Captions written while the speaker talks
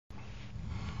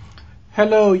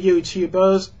Hello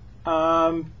YouTubers,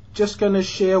 just going to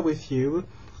share with you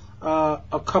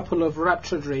a couple of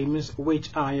rapture dreams which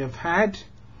I have had.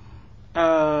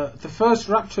 The first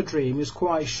rapture dream is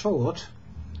quite short.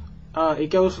 It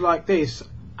goes like this.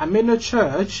 I'm in a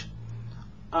church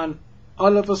and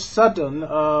all of a sudden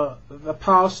the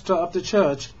pastor of the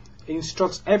church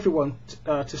instructs everyone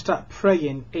to start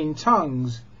praying in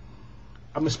tongues.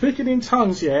 I'm speaking in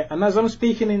tongues here, and as I'm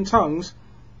speaking in tongues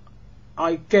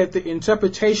I get the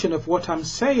interpretation of what I'm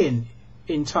saying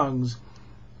in tongues,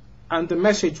 and the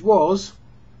message was,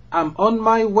 I'm on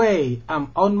my way, I'm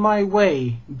on my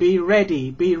way, be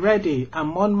ready,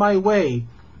 I'm on my way,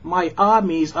 my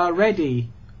armies are ready,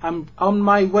 I'm on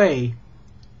my way.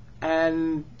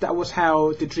 And that was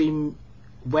how the dream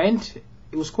went.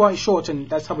 It was quite short and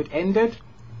that's how it ended.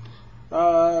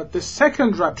 The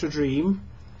second rapture dream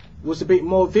was a bit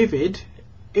more vivid.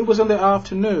 It was in the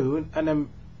afternoon and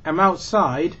I'm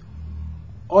outside.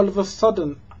 All of a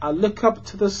sudden I look up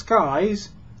to the skies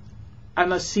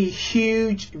and I see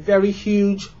huge, very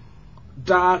huge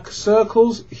dark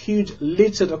circles, huge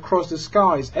littered across the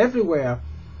skies everywhere.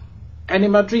 And in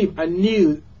my dream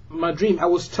I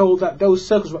was told that those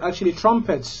circles were actually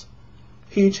trumpets,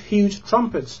 huge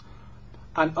trumpets.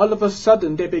 And all of a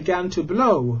sudden they began to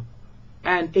blow,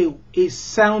 and it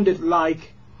sounded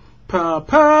like pa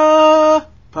pa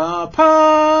pa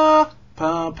pa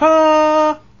pa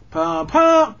pa pa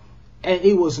pa, and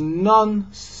it was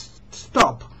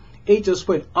non-stop. It just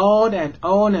went on and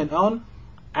on and on,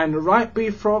 and right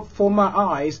before my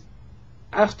eyes,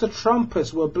 as the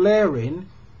trumpets were blaring,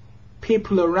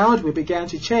 people around me began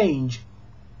to change.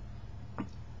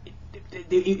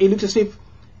 It looked as if,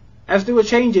 as they were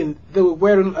changing, they were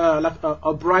wearing like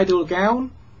a bridal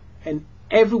gown, and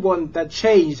everyone that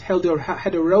changed had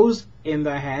a rose in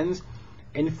their hands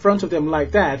in front of them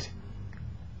like that,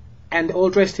 and all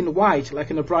dressed in white, like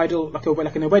in a bridal,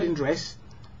 like in a wedding dress,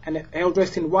 and they all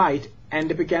dressed in white, and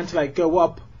they began to like go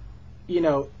up,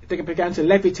 they began to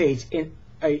levitate in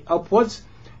upwards,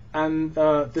 and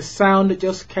the sound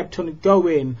just kept on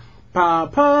going, pa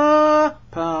pa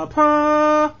pa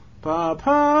pa pa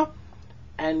pa.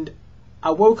 And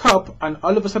I woke up, and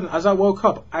all of a sudden as I woke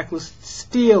up I could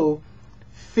still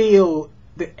feel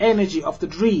the energy of the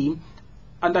dream,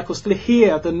 and I could still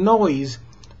hear the noise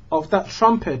of that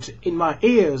trumpet in my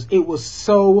ears. It was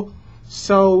so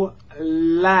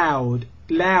loud,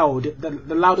 the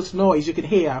loudest noise you can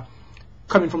hear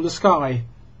coming from the sky.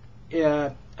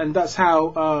 And that's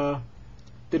how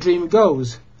the dream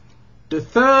goes. The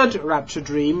third rapture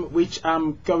dream, which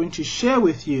I'm going to share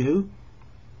with you,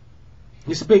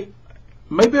 is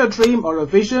maybe a dream or a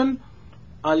vision.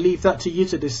 I'll leave that to you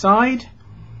to decide.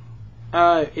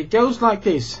 It goes like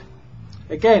this.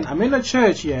 Again, I'm in a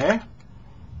church here,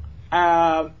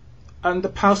 and the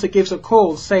pastor gives a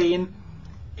call saying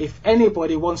if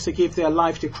anybody wants to give their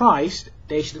life to Christ,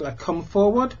 they should come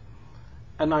forward.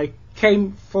 And I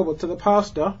came forward to the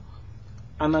pastor,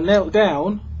 and I knelt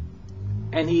down,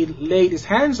 and he laid his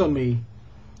hands on me.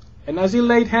 And as he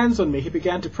laid hands on me, he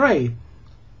began to pray.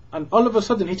 And all of a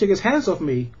sudden he took his hands off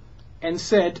me and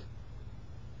said,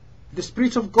 the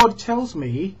Spirit of God tells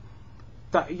me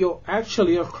that you're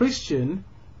actually a Christian,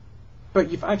 but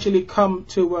you've actually come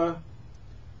to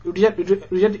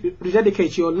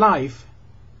rededicate your life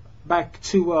back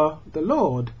to the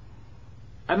Lord.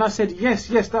 And I said, yes,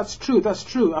 that's true.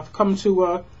 I've come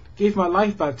to give my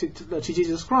life back to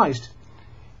Jesus Christ.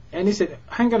 And he said,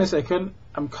 hang on a second,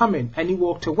 I'm coming. And he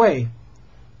walked away.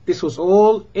 This was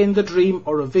all in the dream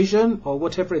or a vision or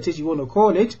whatever it is you want to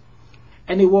call it.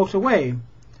 And he walked away.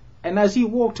 And as he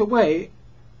walked away,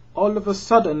 all of a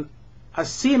sudden I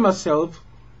see myself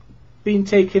being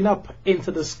taken up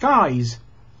into the skies.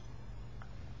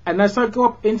 And as I go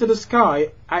up into the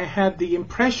sky, I had the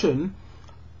impression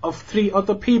of 3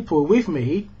 other people with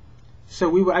me. So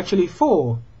we were actually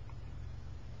 4.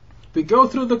 We go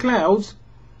through the clouds,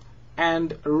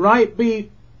 and as we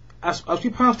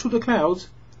pass through the clouds,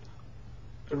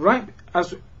 right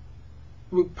as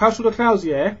we pass through the clouds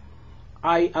here,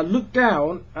 I look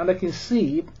down and I can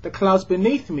see the clouds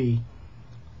beneath me.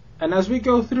 And as we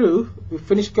go through, we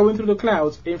finish going through the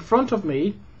clouds, in front of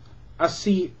me I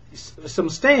see some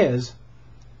stairs,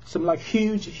 some like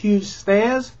huge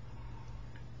stairs.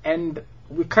 And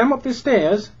we climb up the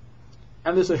stairs,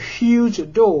 and there's a huge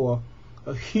door,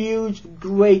 a huge,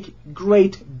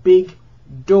 great big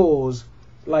doors,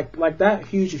 like that,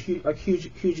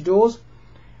 huge doors,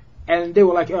 and they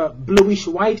were like bluish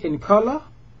white in color.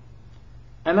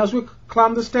 And as we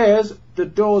climbed the stairs, the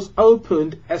doors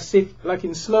opened as if like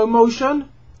in slow motion,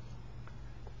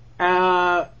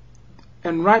 and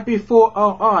right before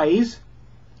our eyes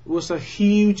was a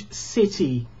huge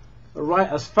city, right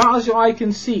as far as your eye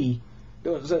can see.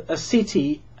 There was a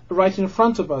city right in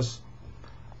front of us.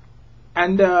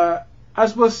 And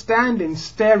as we're standing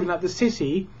staring at the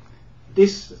city,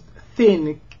 this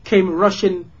thing came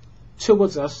rushing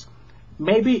towards us.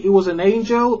 Maybe it was an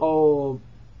angel or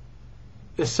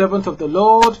a servant of the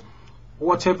Lord,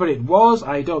 whatever it was,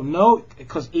 I don't know,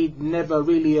 because it never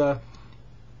really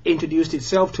introduced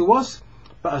itself to us.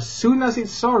 But as soon as it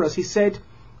saw us, he said,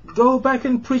 "Go back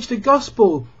and preach the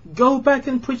gospel. Go back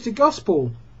and preach the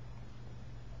gospel."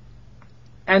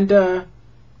 And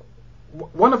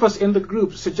one of us in the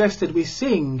group suggested we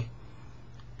sing.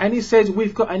 And he says,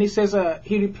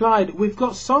 he replied, "We've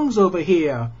got songs over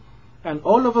here." And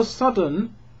all of a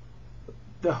sudden,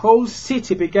 the whole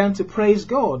city began to praise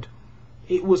God.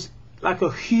 It was like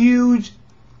a huge,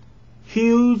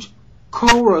 huge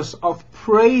chorus of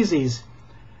praises.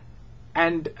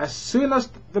 And as soon as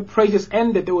the praises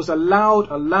ended, there was a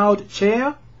loud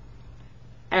cheer.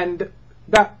 And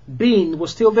that being was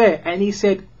still there. And he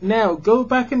said, "Now go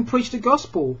back and preach the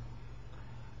gospel."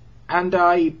 And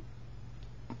I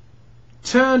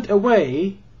turned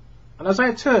away. And as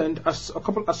I turned, I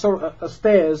saw a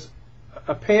stairs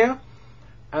appear.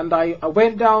 And I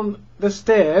went down the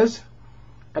stairs.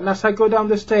 And as I go down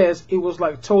the stairs, it was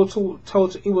like total,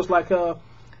 it was like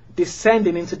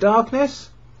descending into darkness.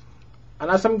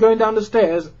 And as I'm going down the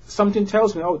stairs, something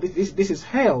tells me, "Oh, this is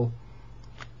hell."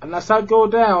 And as I go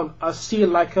down, I see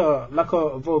like a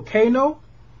volcano,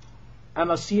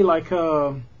 and I see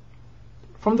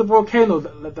from the volcano,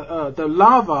 the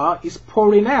lava is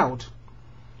pouring out,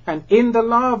 and in the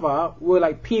lava were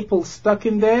like people stuck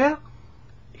in there,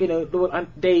 and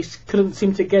they couldn't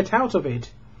seem to get out of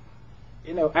it,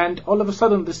 And all of a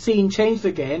sudden, the scene changed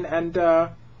again, and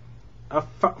I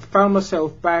found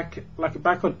myself back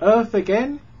on Earth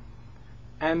again,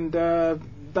 and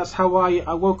that's how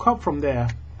I woke up from there.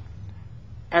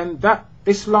 And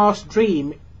this last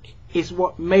dream is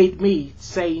what made me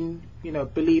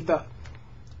believe that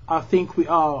I think we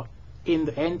are in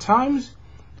the end times.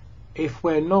 If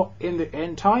we're not in the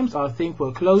end times, I think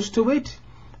we're close to it,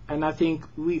 and I think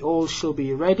we all shall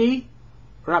be ready,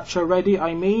 rapture ready,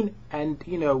 I mean, and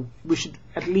we should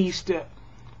at least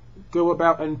go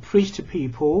about and preach to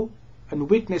people and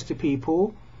witness to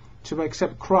people to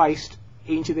accept Christ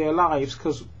into their lives,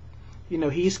 because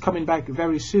He's coming back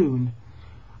very soon.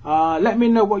 Let me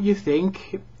know what you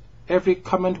think. Every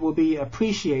comment will be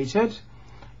appreciated.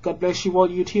 God bless you all,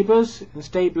 YouTubers, and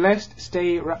stay blessed,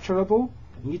 stay rapturable,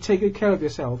 and you take good care of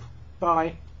yourself.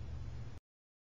 Bye.